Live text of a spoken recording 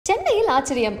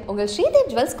ஆச்சரியம், உங்கள் Sridev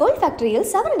jewels gold ஃபேக்டரியில்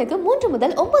சவரனுக்கு 3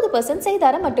 முதல் 9%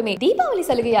 செய்தாரம் மட்டுமே. தீபாவளி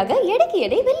சலுகையாக எடைக்கு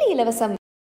எடை வெள்ளி இலவசம்.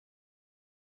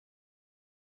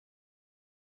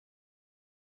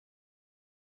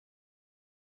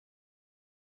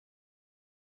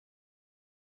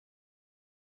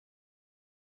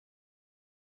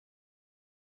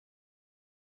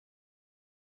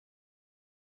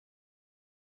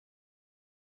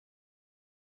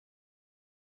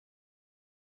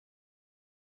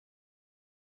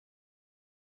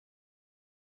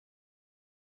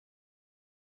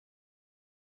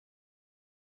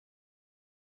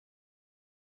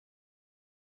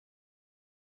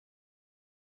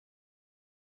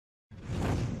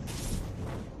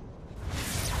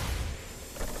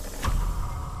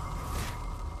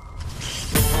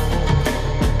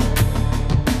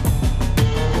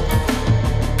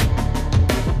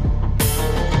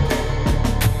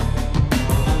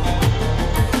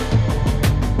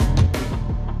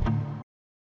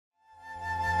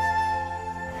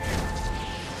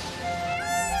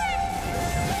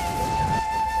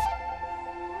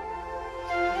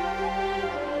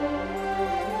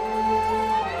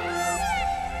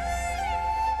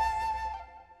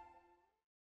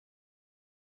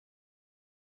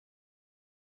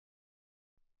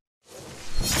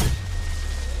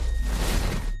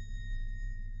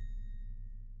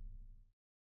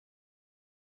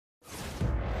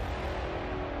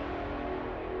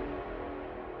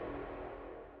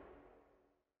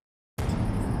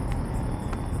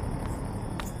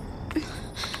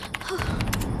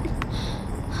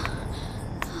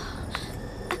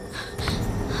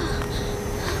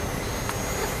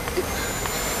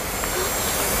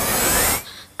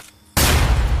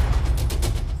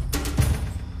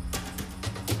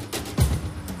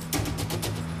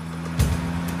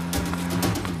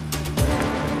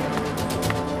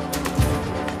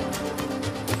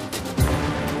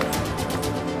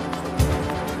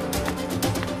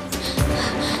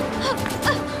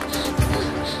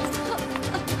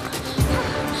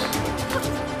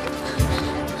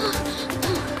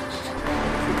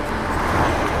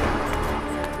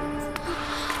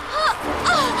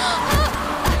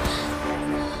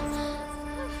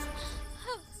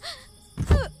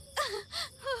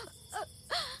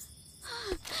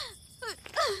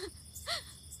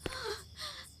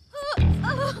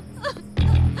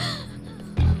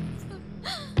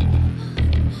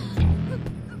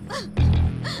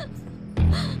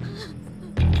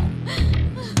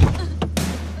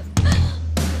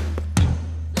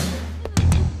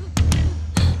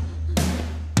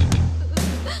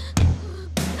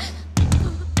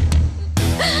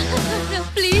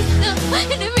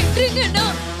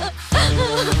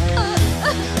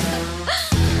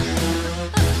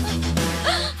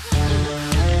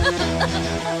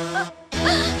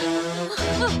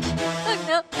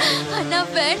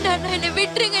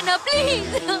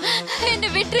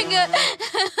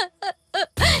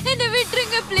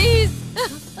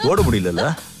 ஓட முடியல.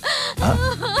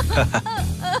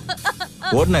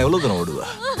 ஓடுனா எவ்வளவு தூரம் ஓடுவா?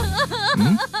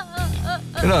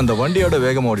 ஏன்னா அந்த வண்டியோட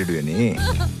வேகமா ஓடிடுவே நீ.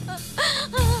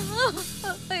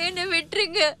 என்ன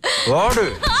விட்டுருங்க. ஓடு.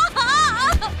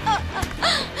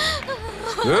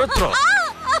 ஏத்ரா.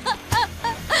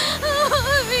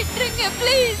 விட்டுருங்க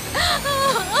ப்ளீஸ்.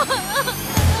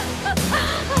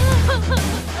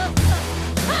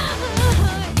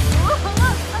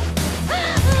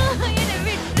 என்ன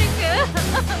விட்டுருங்க.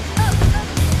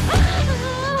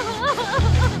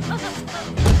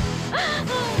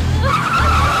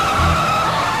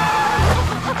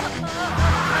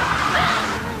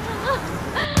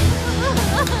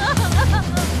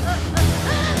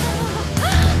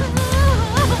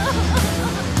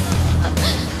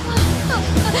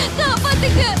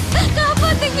 காப்பாத்துங்க,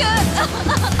 காப்பாத்துங்க,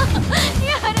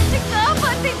 யாராச்சும்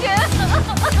காப்பாத்துங்க,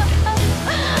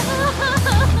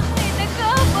 என்ன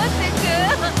காப்பாத்துங்க.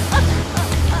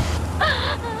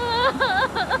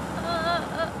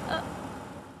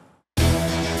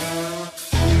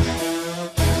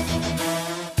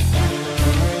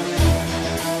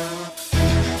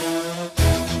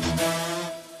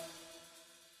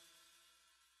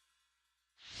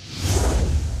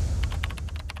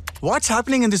 What's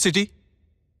happening in the city?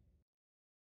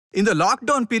 இந்த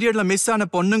லாக்டவுன் பீரியட்ல மிஸ் ஆன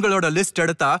பொண்ணுங்களோட லிஸ்ட்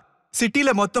எடுத்தா சிட்டில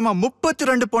மொத்தமா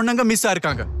 32 பொண்ணுங்க மிஸ்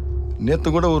ஆயிருக்காங்க.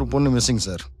 நேத்து கூட ஒரு பொண்ணு மிஸ்ஸிங்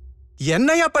சார்.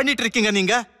 என்னையா பண்ணிட்டு இருக்கீங்க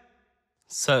நீங்க?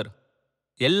 சார்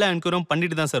எல்லா என்கொயரும்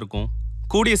பண்ணிட்டு தான் சார் இருக்கும்.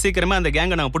 கூடிய சீக்கிரமே அந்த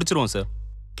கேங்கை நாங்க பிடிச்சிருவோம் சார்.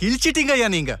 கிழிச்சிட்டீங்கயா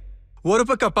நீங்க. ஒரு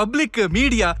பக்கம் பப்ளிக்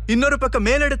மீடியா, இன்னொரு பக்கம்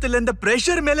மேலிடத்துல இருந்து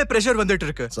பிரஷர் மேல பிரஷர் வந்துட்டு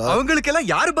இருக்கு. அவங்களுக்கு எல்லாம்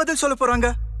யாரு பதில் சொல்ல போறாங்க?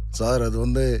 சார்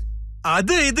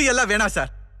அது இது எல்லாம் வேணாம்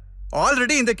சார்.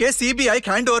 ஆல்ரெடி இந்த கேஸ் சிபிஐ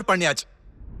ஹேண்ட் ஓவர் பண்ணியாச்சு.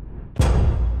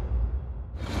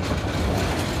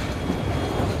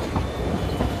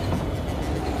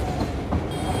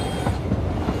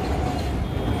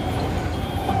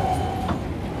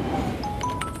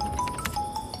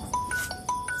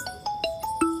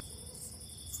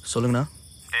 சொல்லுங்கண்ணா.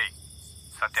 டேய்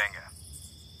சத்யா எங்க?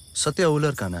 சத்யா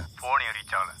உள்ள இருக்காண்ணா. ஃபோன்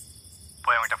ரீச் ஆகல.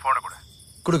 போய் அவன்கிட்ட ஃபோனை கொடு.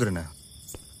 கொடுக்குறேண்ணா.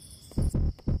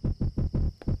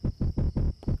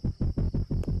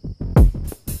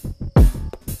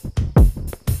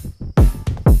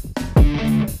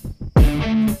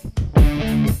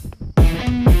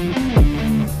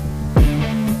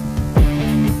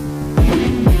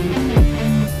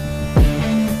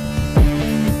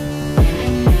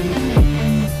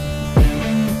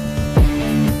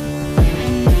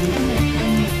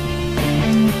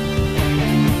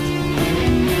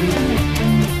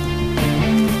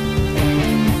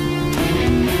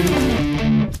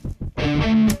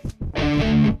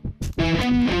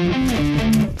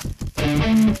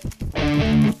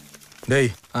 டேய்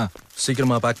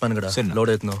சீக்கிரமா பேக் பண்ணுங்கடா. லோட்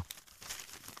ஏத்தணும்.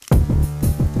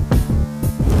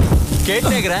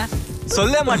 கேட்னேங்கறேன்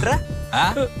சொல்ல மாட்டற.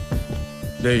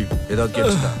 டேய் ஏதோ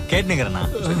கேட்ச்சா? கேட்னேங்கறனா.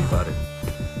 சரி பாரு.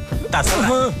 தசல.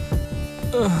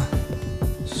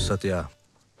 சத்யா.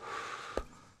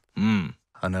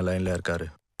 அண்ணா லைன்ல இருக்காரு.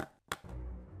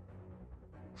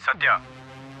 சத்யா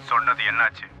சொன்னது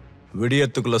என்னாச்சு?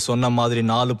 விடியத்துக்குள்ள சொன்ன மாதிரி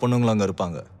 4 பொண்ணுங்க அங்க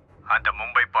இருப்பாங்க. அந்த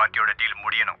மும்பை பார்ட்டியோட டீல்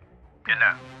முடியணும். என்ன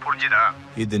புரிஞ்சுதா?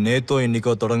 இது நேத்தோ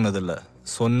இன்னைக்கோ தொடங்கினதில்ல.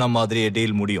 சொன்ன மாதிரியே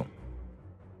டீல் முடியும்.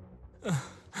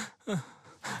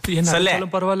 என்ன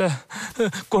பரவாயில்ல,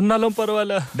 கொன்னாலும்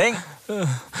பரவாயில்ல.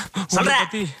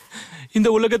 பத்தி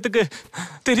இந்த உலகத்துக்கு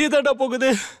தெரியதாடா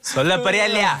போகுது. சொல்ல பரியா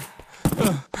இல்லையா?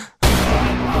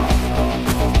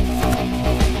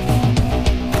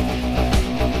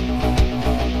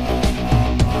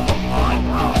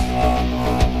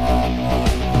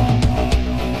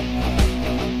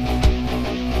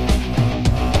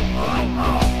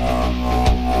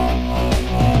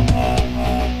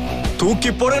 தூக்கி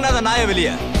போடுங்க அந்த நாயை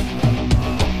வெளியே.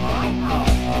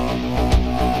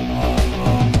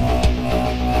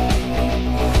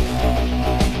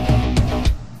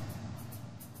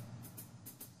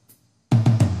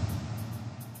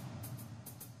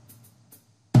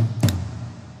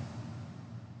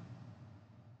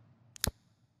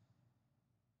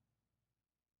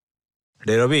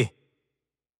 டே ரவி.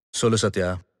 சொல்லு சத்யா.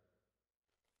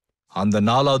 அந்த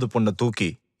 4வது பொண்ணை தூக்கி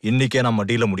இன்னைக்கே நம்ம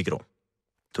டீல முடிக்கிறோம்.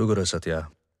 தூக்குற சத்யா.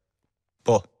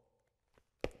 போ.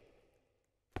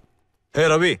 ஹே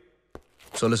ரவி.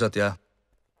 சொல்லு சத்யா.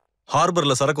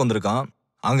 ஹார்பர்ல சரக்கு வந்திருக்கான்.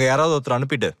 அங்க யாராவது ஒருத்தர்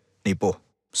அனுப்பிட்டு நீ போ.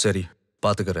 சரி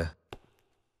பாத்துக்கற.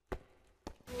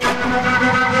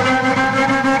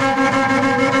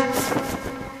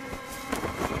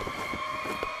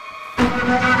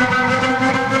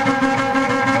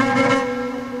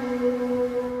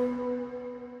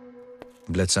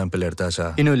 Blood sample எடுத்தாச்சா?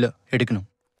 இன்னும் இல்ல, எடுக்கணும்.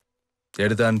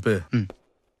 எடுத்து அனுப்பு.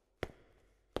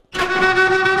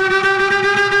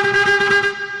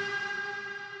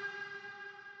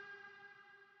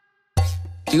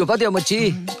 இங்க பாத்தியா மச்சி?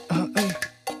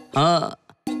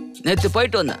 நேத்து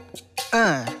போயிட்டு வந்தேன்.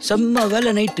 செம்ம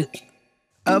வேலை நைட்டு.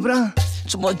 அப்புறம்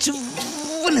சும்மா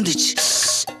சிவன் இருந்துச்சு.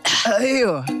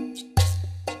 ஐயோ.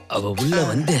 அவ உள்ள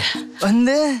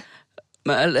வந்து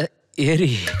மேல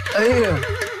ஏறி. ஐயோ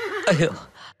ஐயோ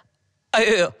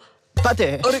ஐயோ பாத்தே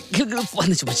ஒரு கிளுகிளுப்பு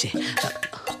வந்துச்சு மச்சி.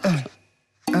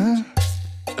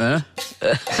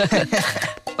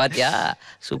 பாத்தியா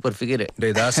சூப்பர் ஃபிகர்.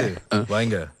 டேய் தாசு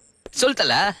வாங்க.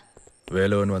 சொல்லிட்டல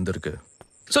வேலோன் வந்திருக்கு.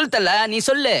 சொல்லிட்டல நீ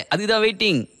சொல்லு. அதுதான்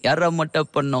வெயிட்டிங். யாரா மட்ட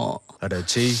பண்ணோம்.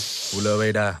 அடச்சி உள்ள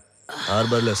வைடா.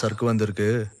 ஹார்பர்ல சரக்கு வந்திருக்கு,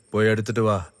 போய் எடுத்துட்டு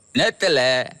வா. நேத்தல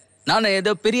நானும்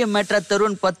ஏதோ பெரிய மேட்ரா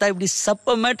தருன்னு பார்த்தா இப்படி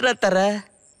சப்ப மேட்ரா தர.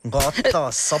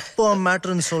 சப்பா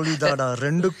மேட்ருன்னு சொல்லிதாடா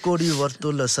 2 கோடி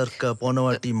வர்த்துள்ள சர்க்க போன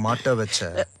வாட்டி மாட்ட வச்ச.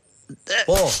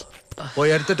 போ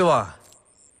போய் எடுத்துட்டு வா.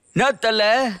 நேத்தல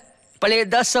பழைய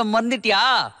தாச மறந்துட்டியா?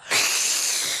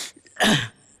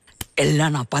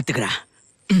 எல்லாம் நான் பாத்துக்கிறேன்.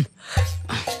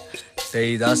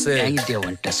 டேய் தாசு என்கிட்ட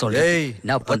வந்துட்ட சொல்லு. டேய்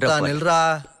நான் பண்ற நில்றா.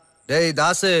 டேய்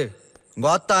தாசு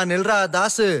கோத்தா நில்றா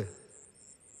தாசு.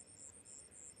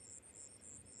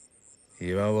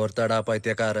 இவன் ஒருத்தடா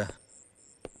பைத்தியக்கார.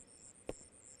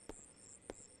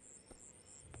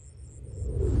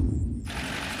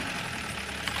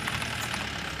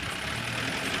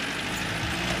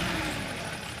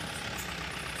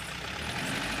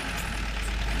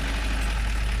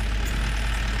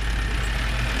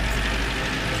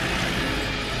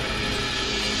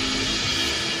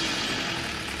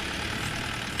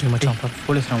 மச்சான்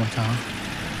போலீஸ்ரா மச்சான்.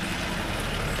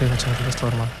 டேய் மச்சான் ஃபஸ்ட்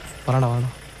வரமா வரடா வாடா.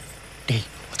 டேய்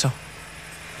மச்சான்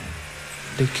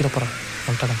டேய் கீழே போறா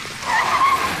வந்துடா.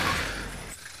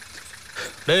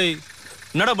 டேய்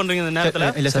என்னடா பண்றீங்க இந்த நேரத்துல?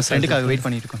 இல்ல சார், ஃப்ரெண்டுக்காக வெயிட்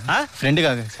பண்ணிட்டு இருக்கோம்.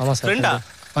 ஃப்ரெண்டுக்காக. ஆமா சார். ஃப்ரெண்டா?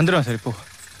 வந்துடுவோம் சார் இப்போ.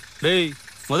 டேய்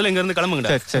முதல்ல இங்க இருந்து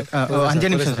கிளம்புங்கடா. சரி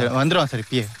 5 நிமிஷம் சார், வந்துடுவோம் சார்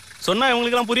இப்பயே. சொன்னா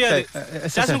இவங்களுக்குலாம் புரியாது.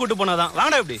 ஸ்டேஷன் கூட்டு போனாதான்.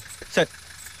 வாங்கடா இப்படி. சார்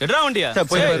எட்ரா வண்டியா?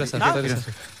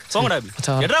 போங்கடா இப்படி.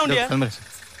 எட்ரா வண்டியா?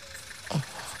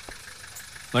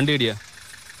 வண்டி அடியா?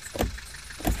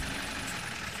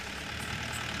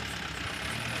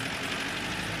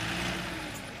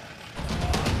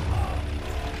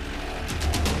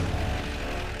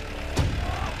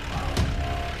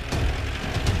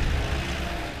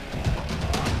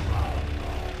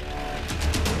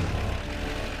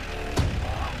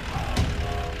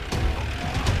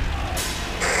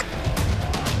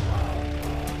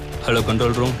 Hello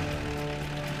control room,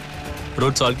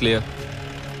 roads all clear.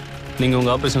 நீங்கள்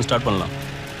உங்கள் ஆப்ரேஷன் ஸ்டார்ட் பண்ணலாம்.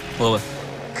 ஓவர்.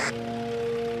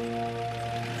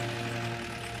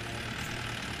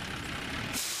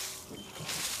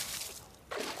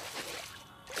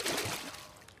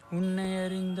 உன்னை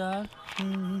அறிந்தால்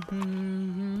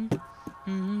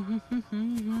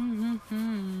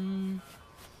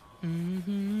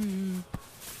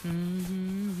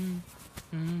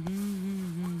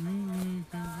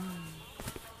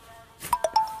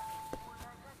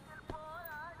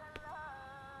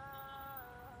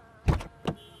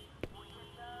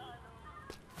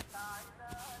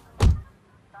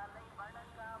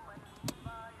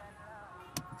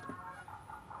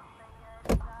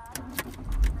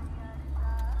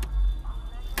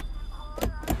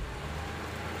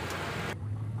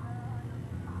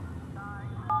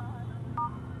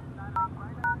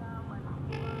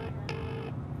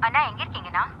அண்ணா எங்க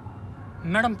இருக்கீங்கண்ணா?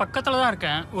 மேடம் பக்கத்துல தான்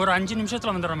இருக்கேன். ஒரு 5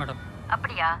 நிமிஷத்துல வந்துடுறேன் மேடம்.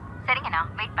 அப்படியா? சரிங்கண்ணா,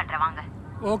 வெயிட் பண்றேன், வாங்க.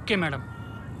 Okay madam.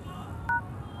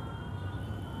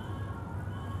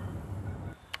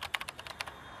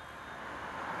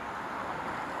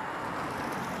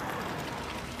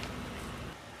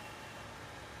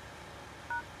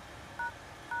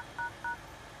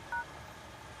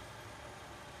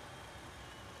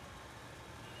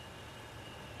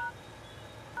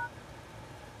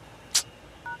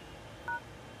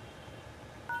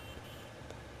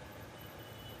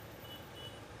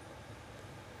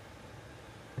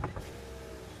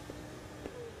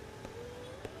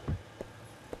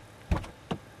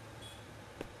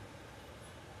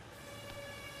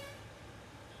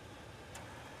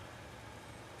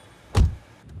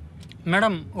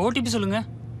 மேடம் ஓடிபி சொல்லுங்க.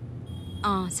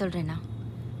 சொல்றேண்ணா.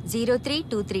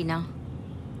 0323ண்ணா.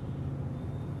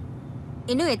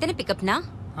 இன்னும் எத்தனை பிக்கப்ண்ணா?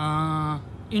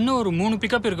 இன்னும் ஒரு 3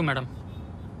 பிக்கப் இருக்கு மேடம்.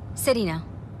 சரிண்ணா.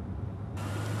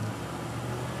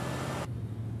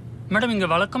 மேடம் இங்க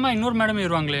வழக்கமா இன்னொரு மேடம்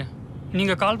ஏறுவாங்களே,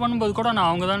 நீங்க கால் பண்ணும்போது கூட நான்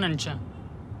அவங்க தான் நினைச்சேன்.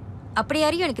 அப்படி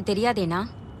யாரையும் எனக்கு தெரியாதேண்ணா.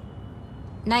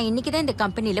 நான் இன்னைக்கு தான் இந்த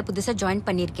கம்பெனியில் புதுசாக ஜாயின்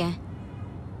பண்ணியிருக்கேன்.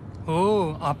 ஓ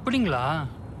அப்படிங்களா?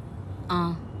 ஆ.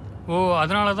 ஓ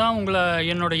அதனால தான் உங்களை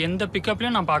என்னோட எந்த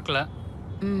பிக்கப்லையும் நான் பார்க்கல.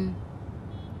 ம்.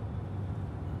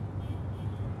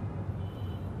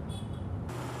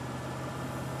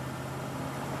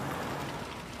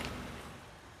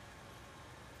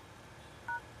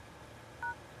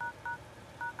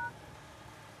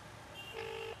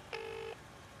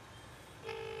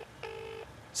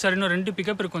 சார் இன்னும் 2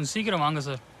 பிக்கப் இருக்கு, கொஞ்சம் சீக்கிரம் வாங்க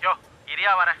சார். யோ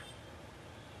இரியா வரேன்.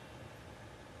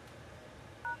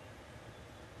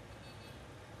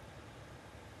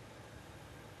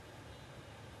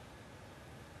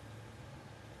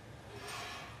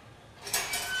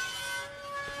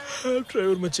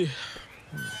 டிரைவர் மச்சி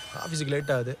ஆஃபீஸுக்கு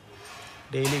லேட் ஆகுது.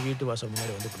 டெய்லி வீட்டு வாசல்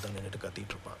முன்னாடி வந்து இப்படி தான் நின்றுட்டு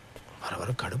கத்திட்டு இருப்பான். வர வர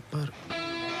கடுப்பாக இருக்கு.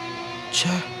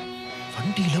 சே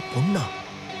வண்டியில் பொண்ணா?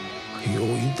 ஐயோ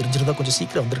இது தெரிஞ்சிருந்தா கொஞ்சம்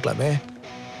சீக்கிரம் வந்திருக்கலாமே.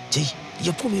 ஜெய்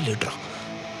எப்பவுமே லேட்ரா.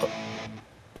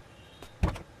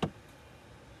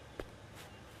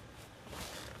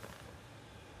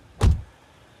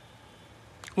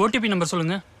 ஓடிபி நம்பர்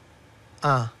சொல்லுங்க.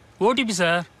 OTP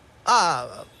sir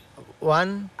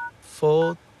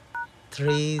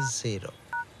 1430.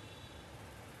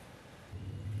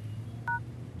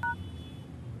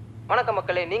 வணக்கம்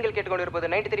மக்களே, நீங்கள் கேட்டுக்கொண்டிருப்பது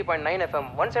 93.9 FM.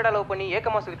 ஒன் சைடா லவ் பண்ணி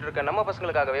ஏக்கமா சுத்திட்டு இருக்க நம்ம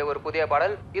பசங்களுக்காகவே ஒரு புதிய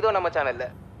பாடல் இதோ நம்ம சேனல்ல.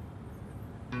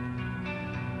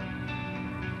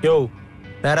 யோ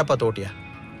நேரா பார்த்து ஓட்டியா?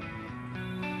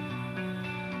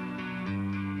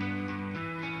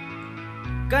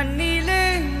 கண்ணிலே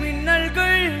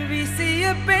மின்னல்கள் வீசிய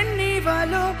பெண்ணி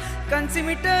வாலோ,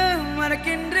 கண்சிமிட்ட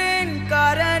மறக்கின்றேன்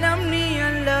காரணம் நீ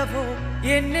அல்லவோ,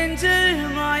 என் நெஞ்சில்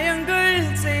மாயங்கள்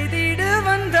செய்திட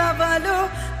வந்தவளோ,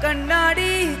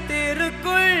 கண்ணாடி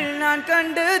தெருக்குள் நான்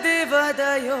கண்டு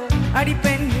தேவதையோ. அடி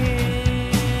பெண்ணே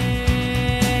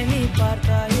நீ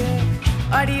பார்த்தாயே,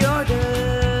 அடியோடு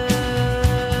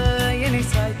என்னை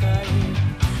சாய்த்தாயே.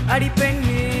 அடி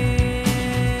பெண்ணே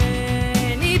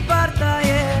நீ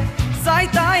பார்த்தாயே,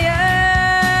 சாய்த்தாயே.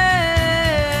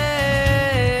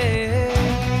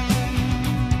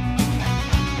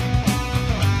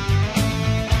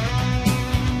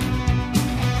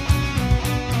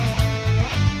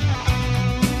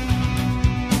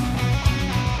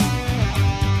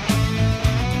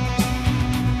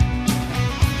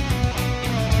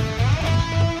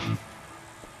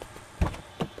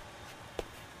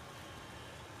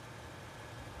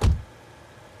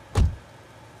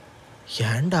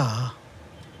 ஏண்டா?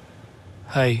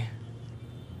 Hi.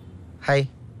 Hi.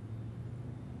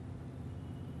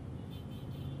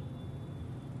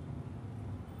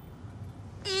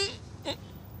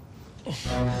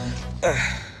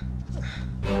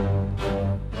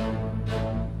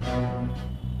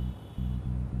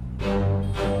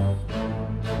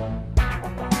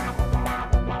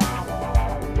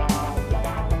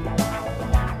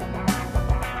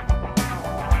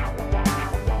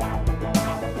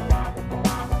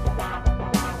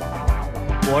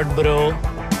 What bro?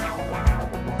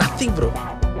 Nothing bro.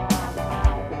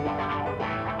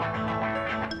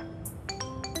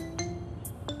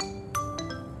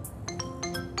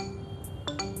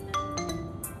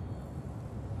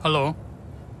 Hello.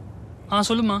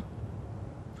 சொல்லுமா.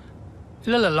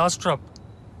 இல்லை லாஸ்ட் ட்ராப்.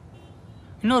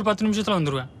 இன்னும் ஒரு 10 நிமிஷத்தில்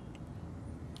வந்துடுவேன்.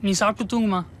 நீ சாப்பிட்டு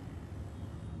தூங்குமா.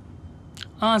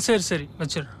 சரி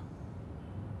வச்சிரு.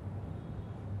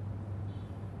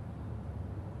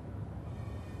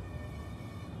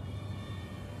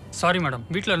 சாரி மேடம்,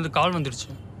 வீட்டில் இருந்து கால்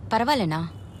வந்துடுச்சு. பரவாயில்லண்ணா.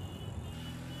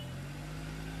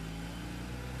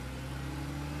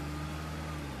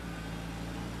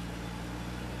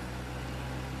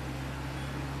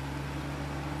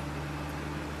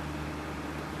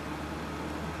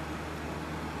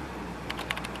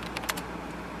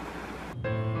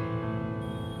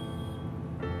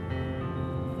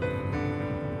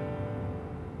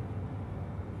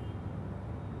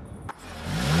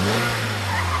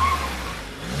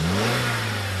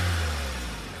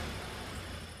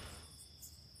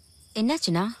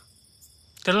 என்னாச்சுண்ணா?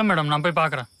 தெரியல மேடம், நான் போய்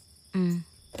பார்க்குறேன்.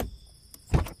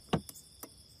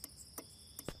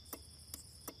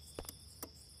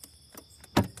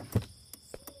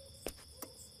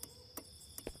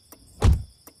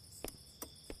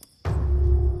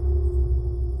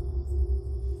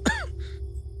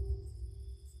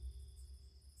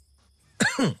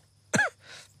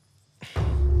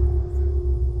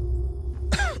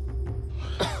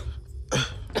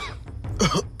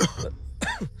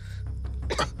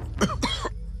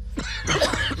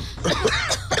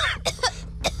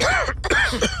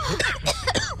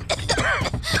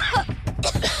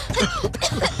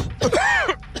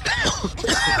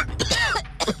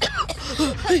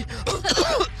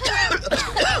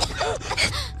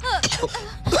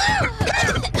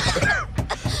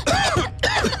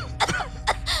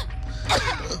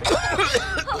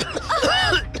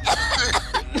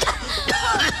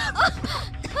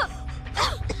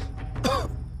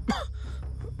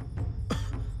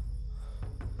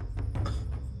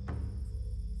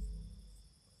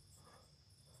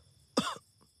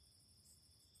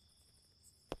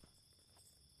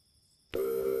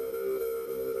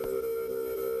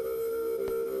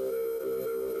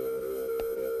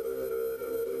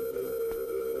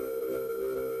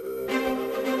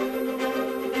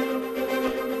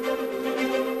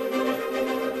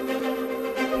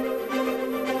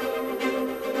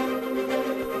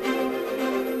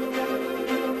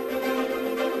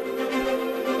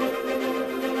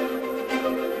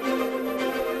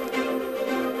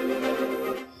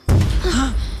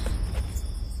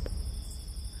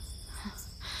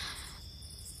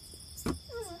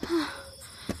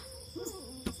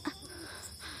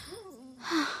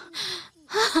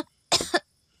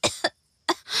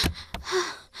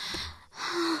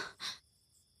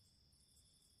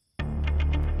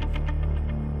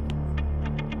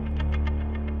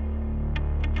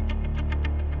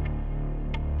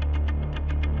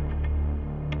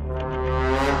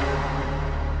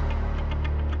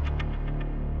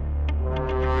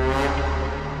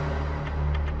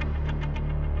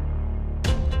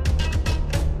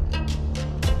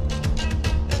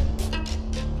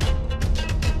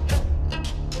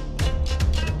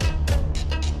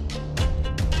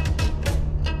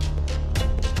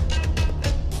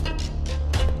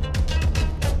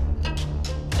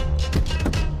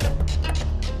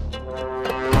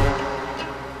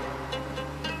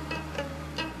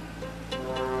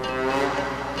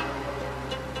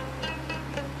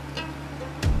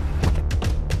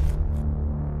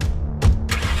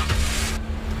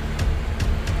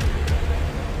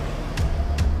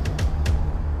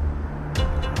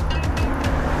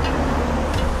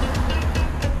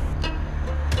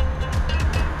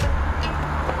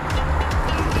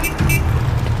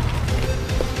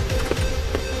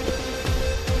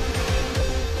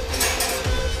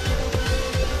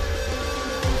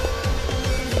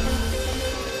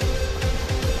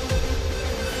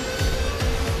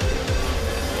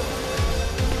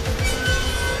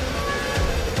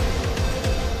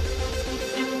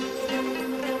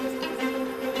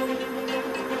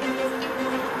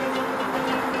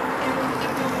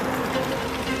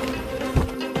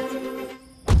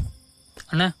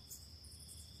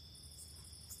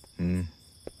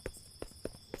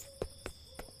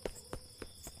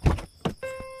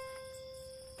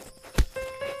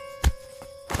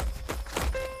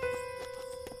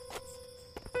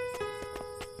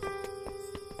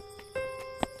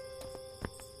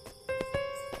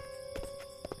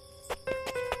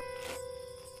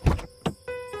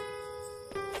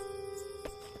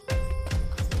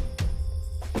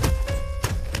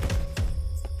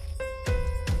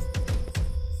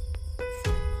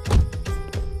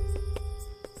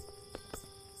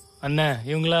 அண்ணே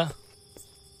இவங்களா?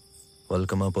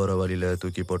 வழக்கமா போற வழியில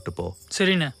தூக்கி போட்டு போ.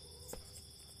 சரிண்ணே.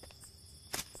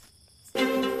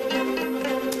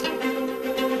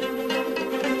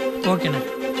 ஓகேண்ணே.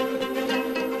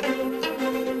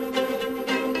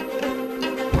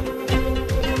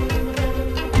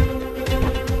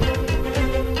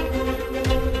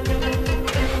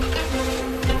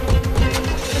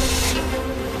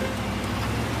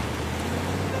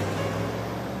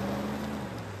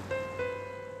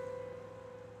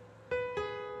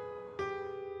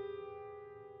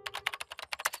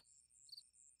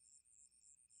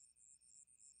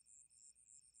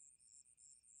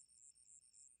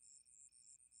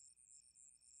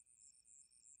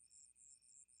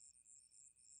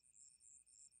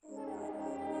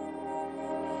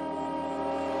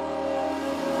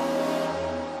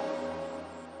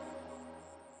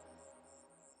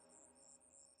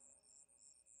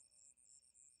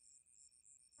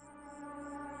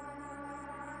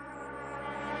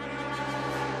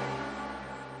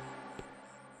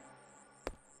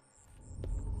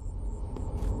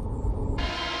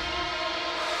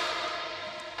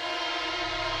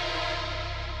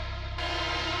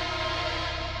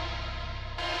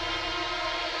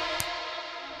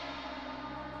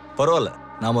 பரவாயில்ல,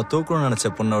 நாம தூக்கணும்னு நினைச்ச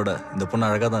பொண்ணோட இந்த பொண்ணு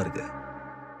அழகா தான் இருக்கு.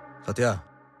 சத்யா,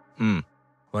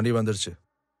 வண்டி வந்துருச்சு.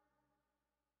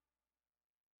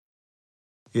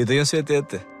 இதையும் சேர்த்து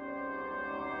ஏத்து.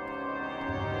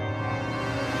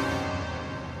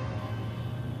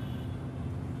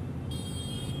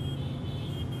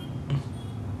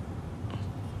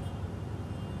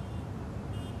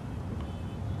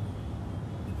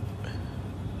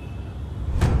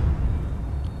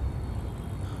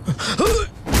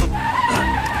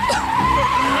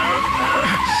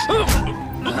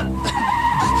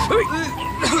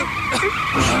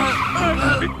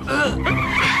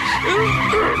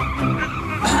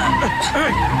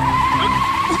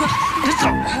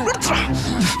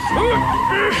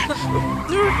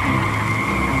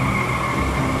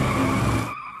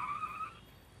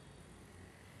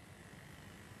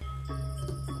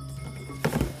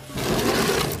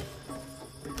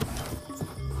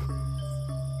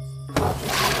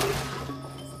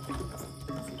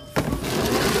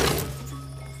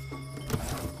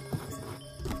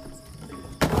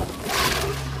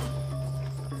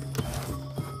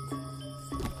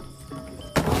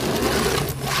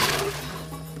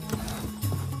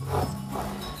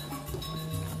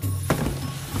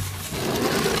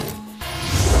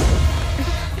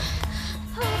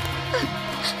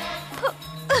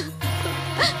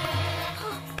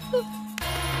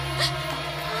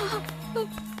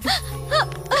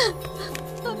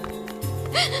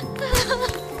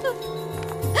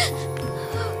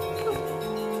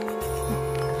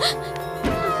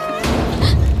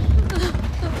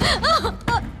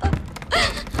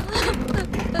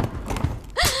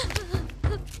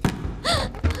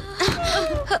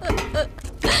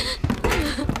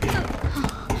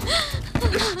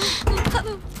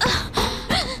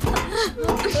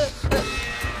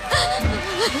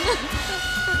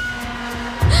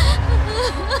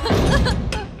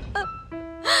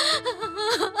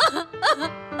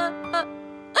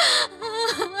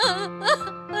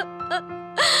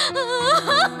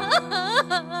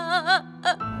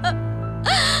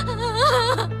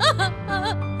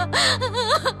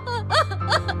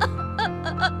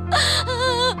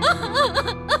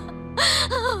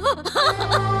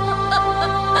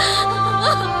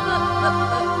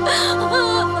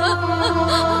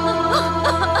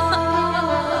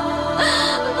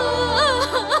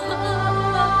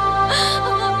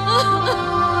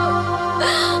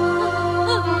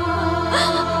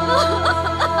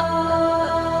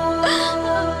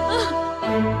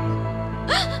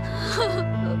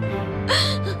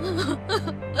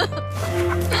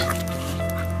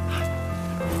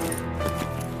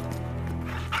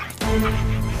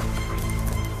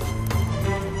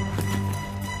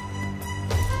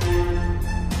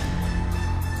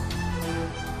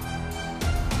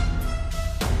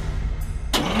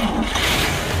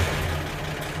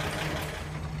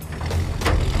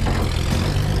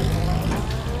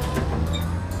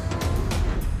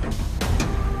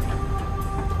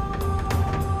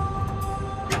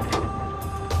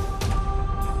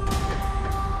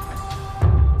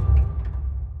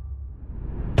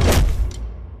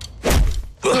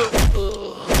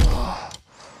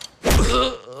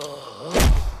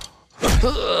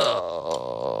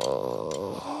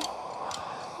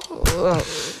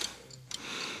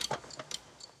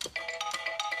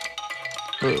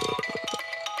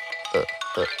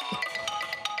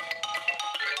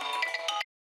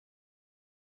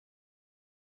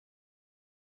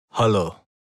 ஹலோ,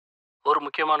 ஒரு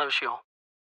முக்கியமான விஷயம்.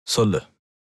 சொல்லு.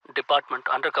 டிபார்ட்மெண்ட்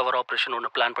அண்டர் கவர் ஆப்ரேஷன்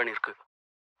ஒன்று பிளான் பண்ணியிருக்கு.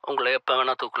 உங்களை எப்போ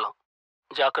வேணா தூக்கலாம்.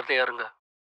 ஜாக்கிரதையா இருங்க.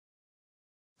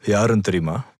 யாருன்னு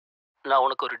தெரியுமா? நான்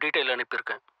உனக்கு ஒரு டீட்டெயில்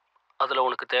அனுப்பியிருக்கேன். அதில்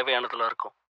உனக்கு தேவையானதெல்லாம்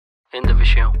இருக்கும். இந்த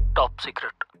விஷயம் டாப்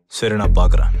சீக்ரெட். சரி, நான்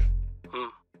பார்க்குறேன்.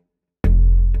 ம்.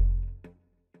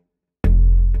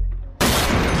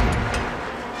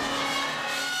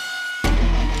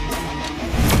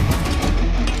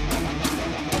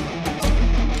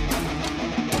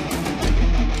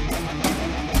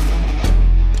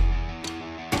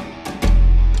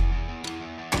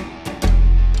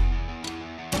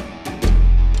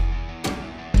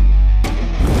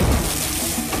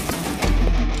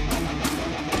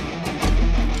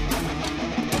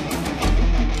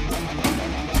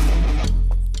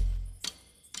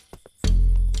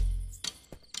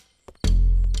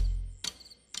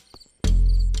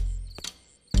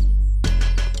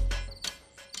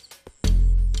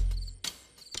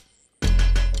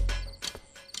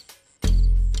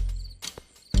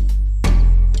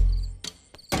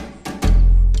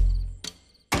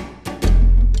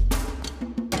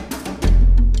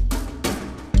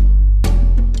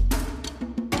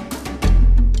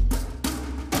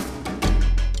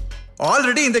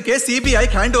 ஆல்ரெடி இந்த கேஸ் சிபிஐ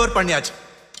ஹேண்ட் ஓவர் பண்ணியாச்சு.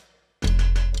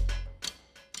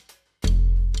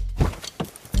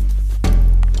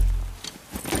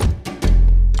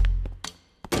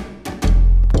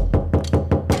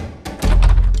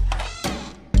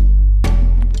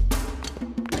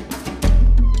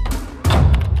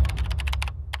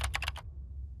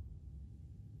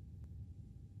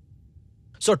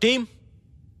 So team,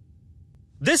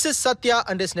 this is Satya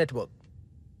and his network.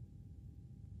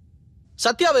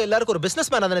 சத்யாவை எல்லாருக்கும் ஒரு பிசினஸ்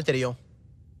மேனா தானே தெரியும்.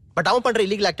 பட் அவன் பண்ற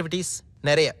இல்லீகல் ஆக்டிவிட்டீஸ்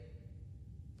நிறைய.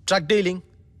 ட்ரக் டீலிங்,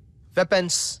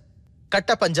 வெப்பன்ஸ்,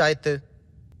 கட்ட பஞ்சாயத்து,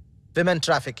 விமன்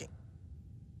டிராஃபிக்கிங்.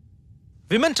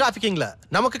 விமன் டிராஃபிக்கிங்ல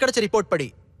நமக்கு கிடைச்ச ரிப்போர்ட் படி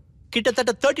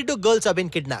கிட்டத்தட்ட 32 girls have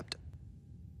been kidnapped.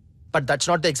 But that's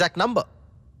not the exact number.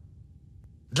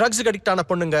 ட்ரக்ஸுக்கு addict ஆன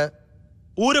பொண்ணுங்க,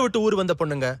 ஊரை விட்டு ஊர் வந்த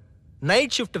பொண்ணுங்க,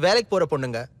 நைட் ஷிஃப்ட் வேலைக்கு போற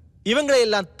பொண்ணுங்க, இவங்களை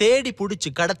எல்லாம் தேடி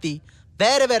பிடிச்சி கடத்தி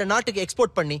வேற வேற நாட்டுக்கு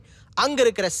எக்ஸ்போர்ட் பண்ணி அங்க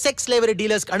இருக்கிற செக்ஸ் ஸ்லேவரி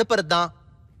டீலர்ஸ்க்கு அனுப்புறது தான்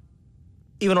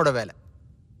இவனோட வேலை.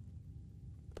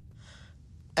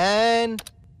 And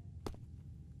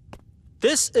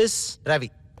this is Ravi,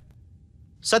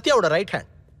 சத்யாவோட right hand.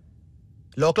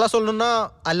 லோக்கலா சொல்லணும்னா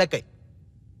அல்லக்கை.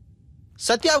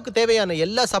 சத்யாவுக்கு தேவையான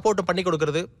எல்லா சப்போர்ட்டும் பண்ணி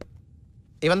கொடுக்கிறது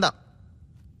இவன் தான்.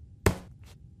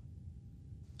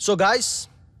 ஸோ காய்ஸ்,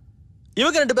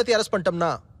 இவங்க ரெண்டு பேர்த்தையும் அரெஸ்ட்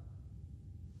பண்ணிட்டோம்னா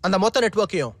அந்த மொத்த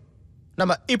நெட்வொர்க்கையும்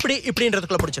நம்ம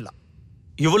இப்படின்றதுக்குள்ள பிடிச்சிடலாம்.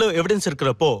 இவ்வளவு எவிடன்ஸ்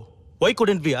இருக்கிறப்போ why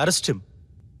couldn't we arrest him?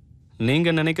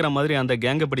 நீங்க நினைக்கிற மாதிரி அந்த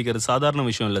கேங்கை பிடிக்கிறது சாதாரண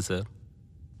விஷயம் இல்லை sir.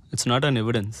 It's not an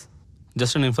evidence,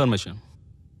 just an information.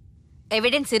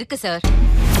 Evidence இருக்கு சார்.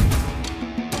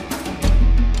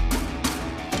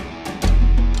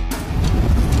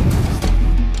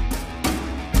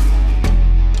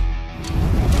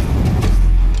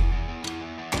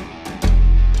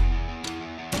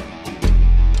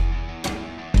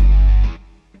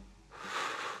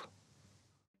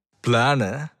 பிளானு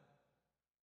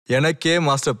எனக்கே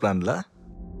மாஸ்டர் பிளான்ல.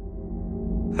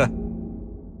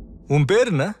 உன்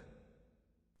பேர் என்ன?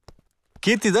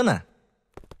 கீர்த்தி தானே?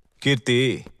 கீர்த்தி,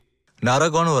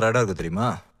 நரகம்னு ஒரு இடம் இருக்கு தெரியுமா?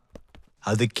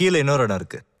 அது கீழே இன்னொரு இடம்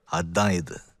இருக்கு, அதுதான்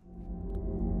இது.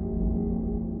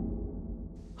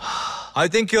 I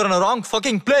think you're in a wrong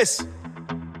fucking place.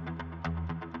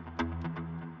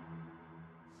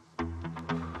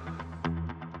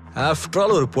 After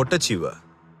all, ஒரு பொட்டச்சிவ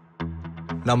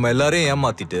நம்ம எல்லாரையும்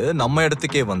ஏமாத்திட்டு நம்ம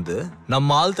இடத்துக்கே வந்து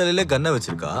நம்ம ஆள் தலையில கன்ன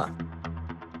வச்சிருக்கா.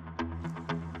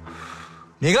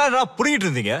 நீங்களா புடிக்கிட்டு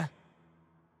இருந்தீங்க.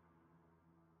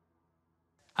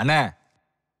 அண்ணே,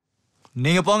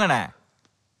 நீங்க போங்கண்ணே.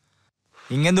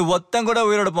 இங்க இருந்து ஒத்தம் கூட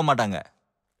உயிரோட போக மாட்டாங்க.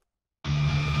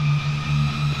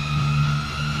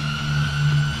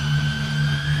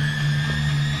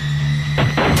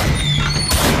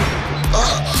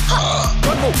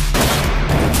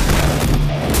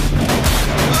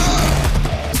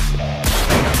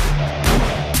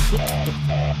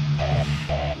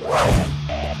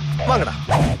 வாங்கடா.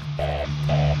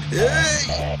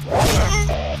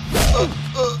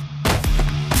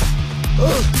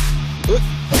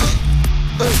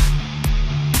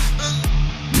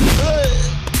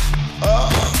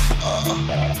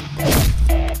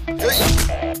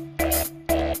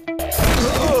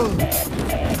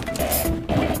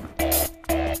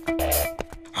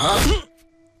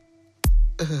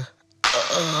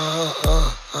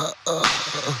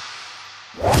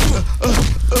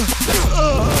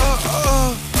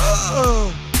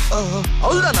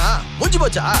 அவ்வளவுதானா? முடிஞ்சு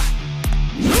போச்சா?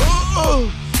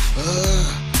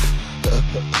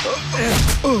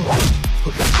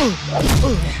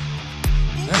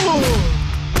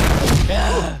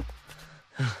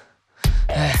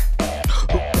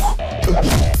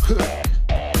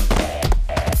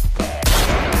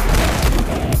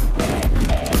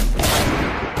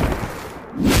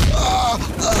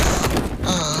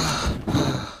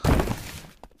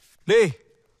 டேய்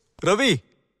ரவி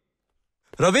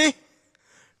ரவி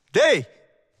டேய்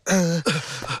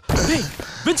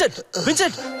வின்சென்ட்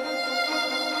வின்சென்ட்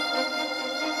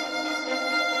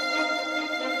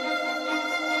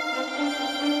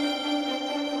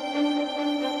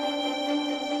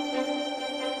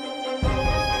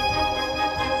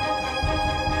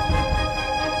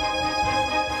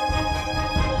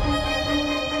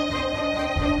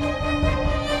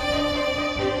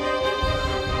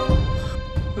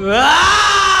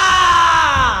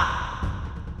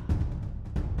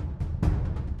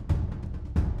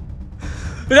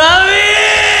ரவி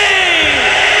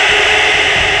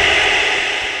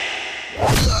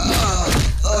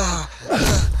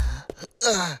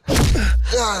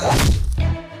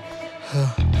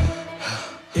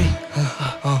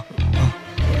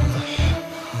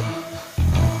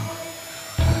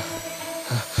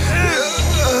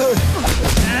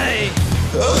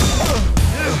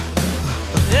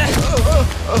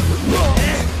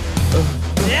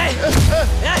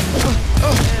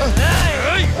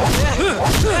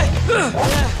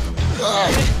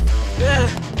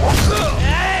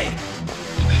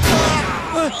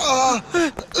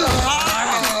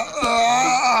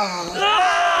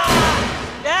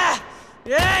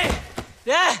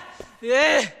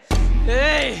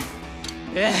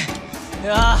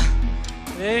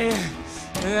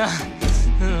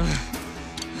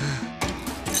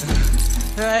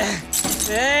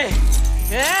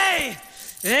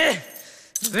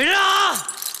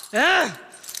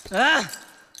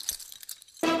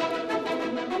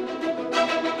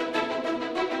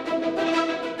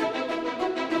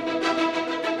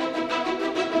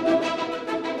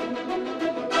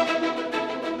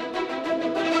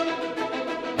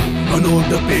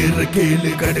இவனோட பேரை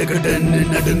கேளு கடகடன்னு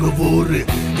நடுங்க ஊரு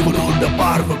இவனோட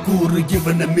பார்வை கூறு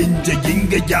இவனை மிஞ்ச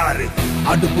இங்க யாரு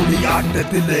அடுப்புடி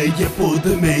ஆட்டத்துல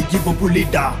எப்போதுமே இவன்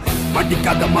புள்ளிடா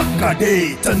மட்டிக்காத மக்காடே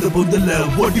சந்து பொந்துல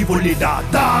ஓடி ஒளிடா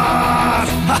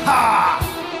தாஸ்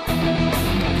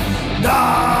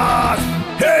தாஸ்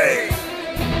ஹே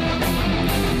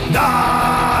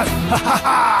தாஸ்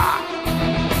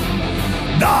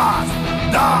தாஸ்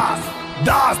தாஸ்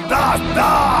தாஸ் தாஸ்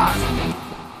தாஸ்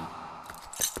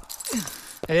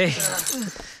ஏய்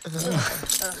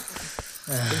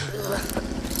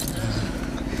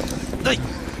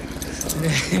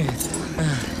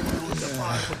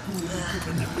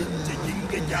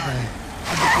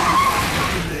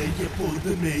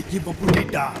எப்போதுமே இவன்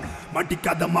புள்ளிடா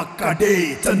மட்டிக்காத மக்காடே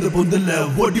சந்து பொந்துல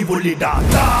ஓடி ஒளிடா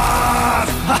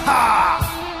தாஸ்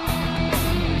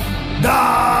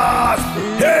தாஸ்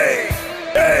ஹே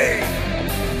ஹே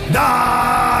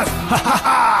தாஸ்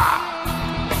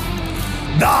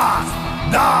தாஸ்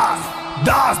தாஸ்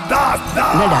தாஸ் தாஸ்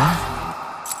தாஸ் என்னடா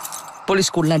போலீஸ்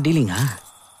ஸ்கூல்லாம் டீலிங்கா?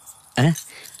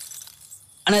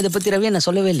 ஆனா இதை பத்தி ரவி என்ன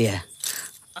சொல்லவே இல்லையே.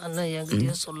 அண்ணா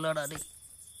என்கிட்டயே சொல்லடா டேய்.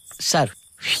 சார்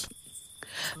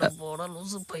போடா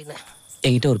லூசு பையனே.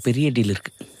 என்கிட்ட ஒரு பெரிய டீல்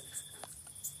இருக்கு.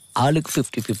 ஆளுக்கு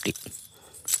 50-50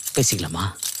 பேசிக்கலாமா?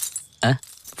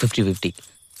 50-50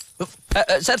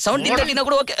 சார் 70-30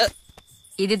 கூட ஓகே.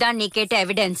 இதுதான் நீ கேட்ட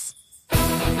எவிடன்ஸ்.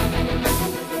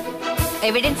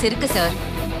 எவிடன்ஸ் இருக்கு சார்.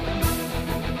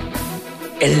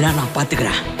 எல்லாம் நான்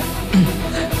பாத்துக்கிறேன்.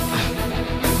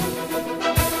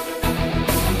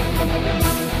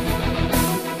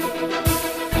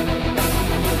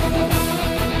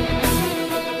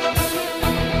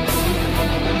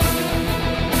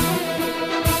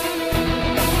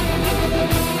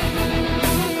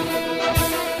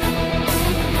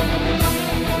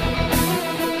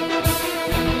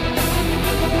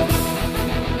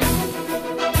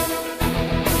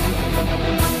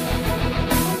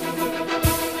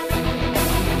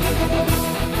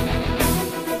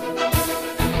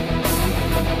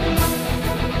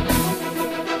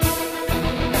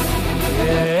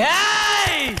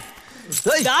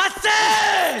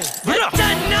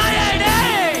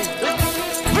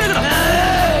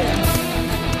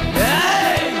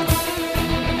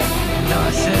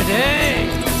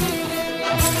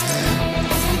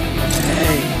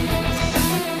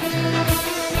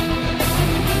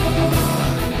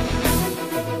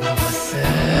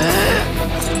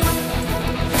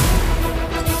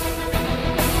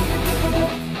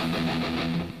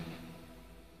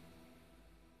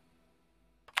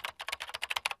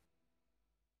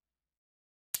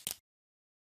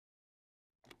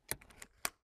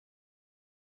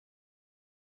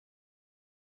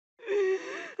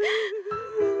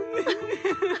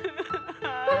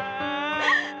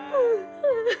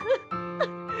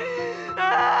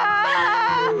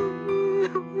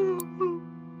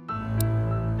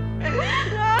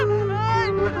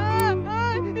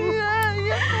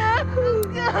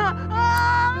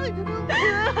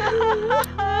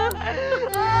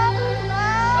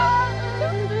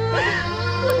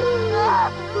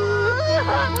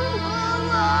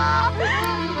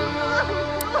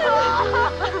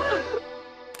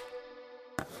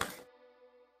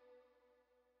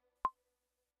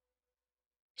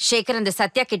 சேகர், அந்த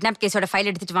சத்யா கிட்னாப் கேஸோட ஃபைல்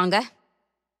எடுத்துட்டு வாங்க.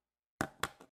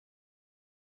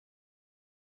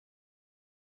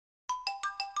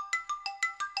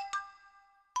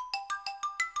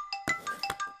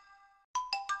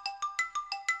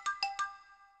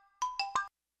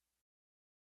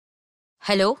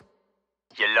 ஹலோ.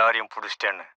 எல்லாரையும்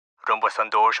புடிச்சிட்டேன்னு ரொம்ப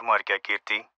சந்தோஷமா இருக்கியா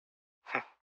கீர்த்தி?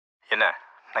 என்ன,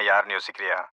 நான் யாருன்னு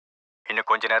யோசிக்கிறியா? இன்னும்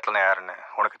கொஞ்ச நேரத்தில் நான் யாருன்னு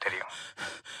உனக்கு தெரியும்.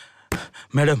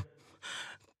 மேடம்,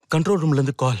 கண்ட்ரோல்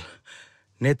ரூம்லேருந்து கால்.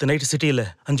 நேற்று நைட்டு சிட்டியில்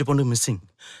 5 பொண்ணு மிஸ்ஸிங்.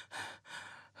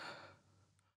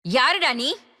 யாருடா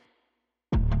நீ?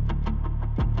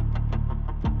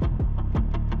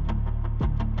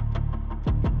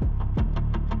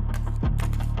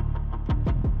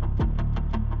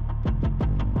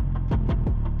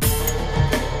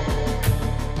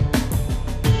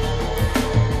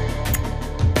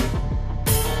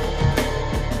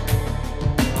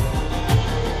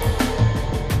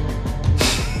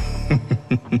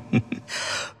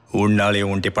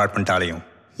 உன்னாலையும் உன் டிபார்ட்மெண்ட்டாலையும்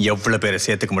எவ்வளோ பேரை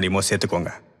சேர்த்துக்க முடியுமோ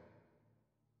சேர்த்துக்கோங்க.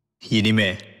 இனிமே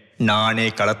நானே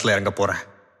களத்தில் இறங்க போறேன்.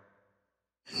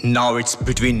 Now it's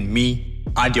between me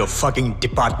and your fucking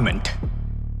department.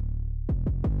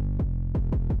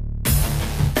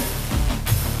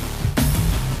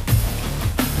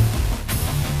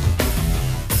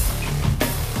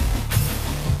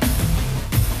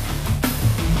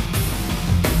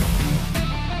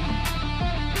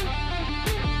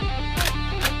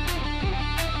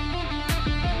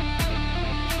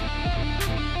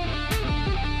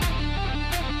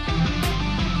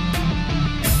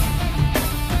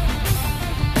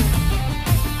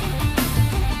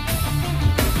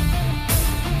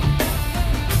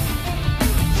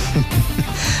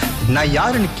 நான்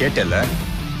யாருன்னு கேட்டல,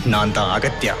 நான் தான்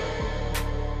அகத்தியா.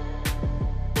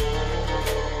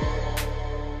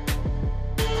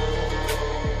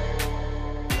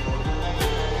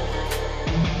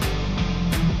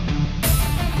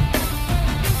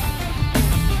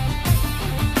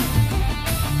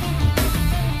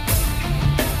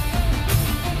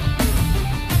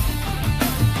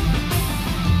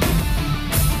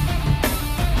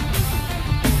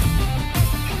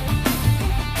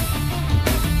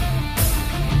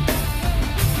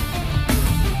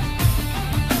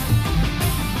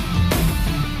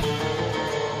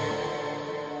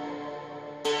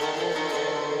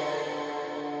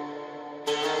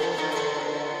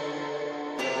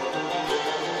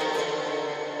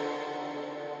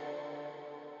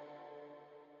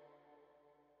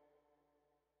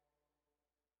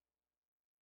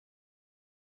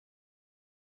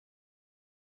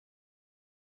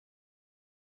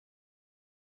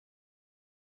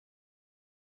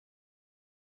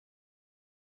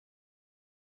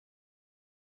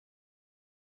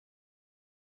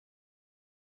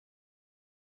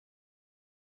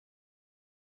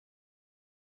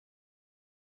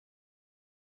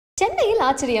 சென்னையில்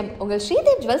ஆச்சரியம். உங்கள்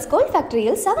ஸ்ரீதேவ் ஜுவல்ஸ் கோல்ட்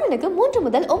ஃபேக்டரியில் சவரனுக்கு 3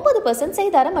 முதல் 9%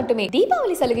 செய்தாரம் மட்டுமே.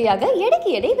 தீபாவளி சலுகையாக எடைக்கு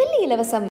எடை வெள்ளி இலவசம்.